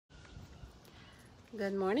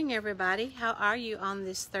Good morning, everybody. How are you on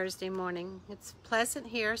this Thursday morning? It's pleasant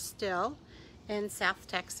here still in South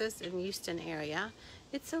Texas in Houston area.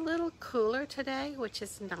 It's a little cooler today, which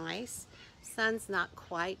is nice. Sun's not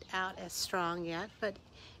quite out as strong yet, but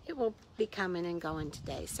it will be coming and going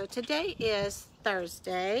today. So today is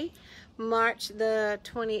Thursday, March the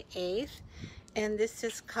 28th, and this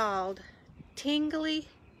is called Tingly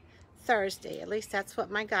Thursday. At least that's what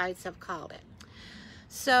my guides have called it.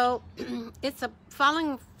 So it's a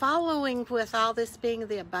following with all this being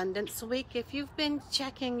the abundance week. If you've been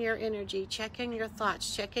checking your energy, checking your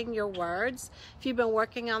thoughts, checking your words, if you've been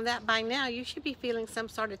working on that by now, you should be feeling some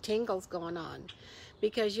sort of tingles going on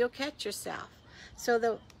because you'll catch yourself. So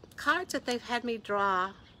the cards that they've had me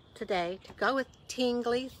draw today to go with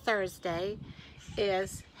Tingly Thursday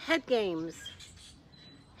is head games.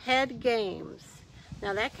 Head games.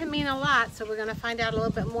 Now that can mean a lot, so we're going to find out a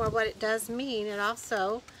little bit more what it does mean. And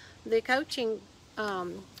also, the coaching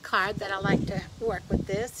card that I like to work with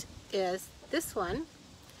this is this one.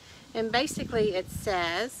 And basically it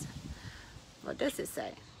says, what does it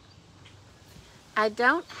say? I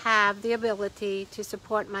don't have the ability to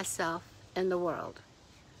support myself in the world.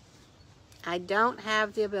 I don't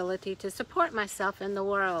have the ability to support myself in the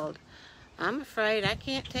world. I'm afraid I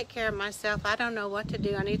can't take care of myself. I don't know what to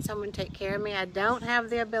do. I need someone to take care of me. I don't have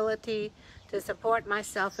the ability to support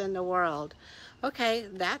myself in the world. Okay,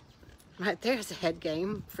 that right there is a head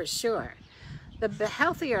game for sure. The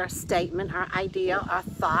healthier statement, our idea, our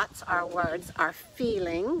thoughts, our words, our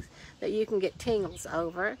feelings that you can get tingles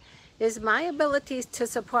over is my ability to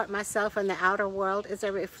support myself in the outer world is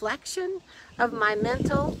a reflection of my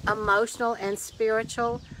mental, emotional, and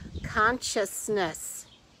spiritual consciousness.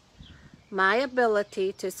 My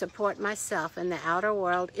ability to support myself in the outer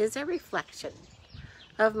world is a reflection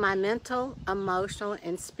of my mental, emotional,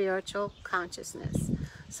 and spiritual consciousness.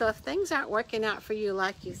 So if things aren't working out for you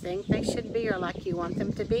like you think they should be or like you want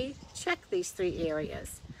them to be, check these 3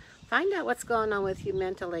 areas. Find out what's going on with you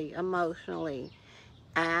mentally, emotionally,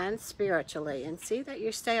 and spiritually, and see that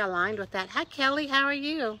you stay aligned with that. Hi, Kelly. How are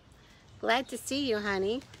you? Glad to see you,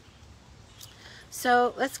 honey.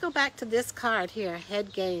 So let's go back to this card here,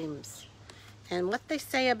 head games. And what they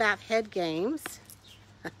say about head games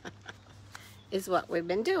is what we've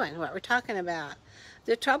been doing, what we're talking about.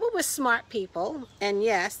 The trouble with smart people, and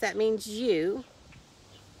yes, that means you,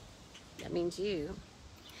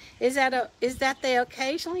 is that they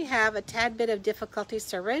occasionally have a tad bit of difficulty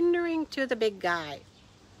surrendering to the big guy.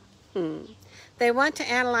 They want to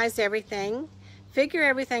analyze everything, figure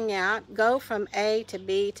everything out, go from A to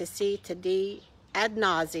B to C to D ad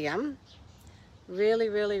nauseum. Really,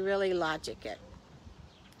 really, really logic it.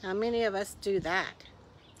 How many of us do that?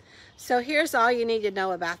 So here's all you need to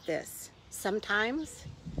know about this. Sometimes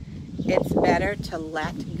it's better to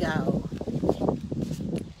let go.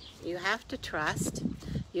 You have to trust.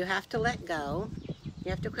 You have to let go. You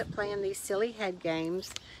have to quit playing these silly head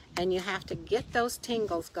games. And you have to get those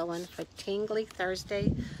tingles going for Tingly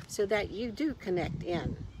Thursday so that you do connect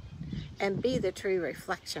in and be the true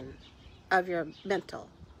reflection of your mental,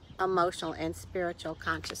 emotional, and spiritual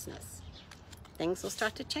consciousness. Things will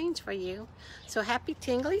start to change for you. So happy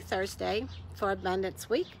Tingly Thursday for Abundance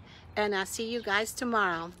Week, and I'll see you guys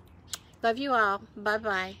tomorrow. Love you all.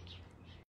 Bye-bye.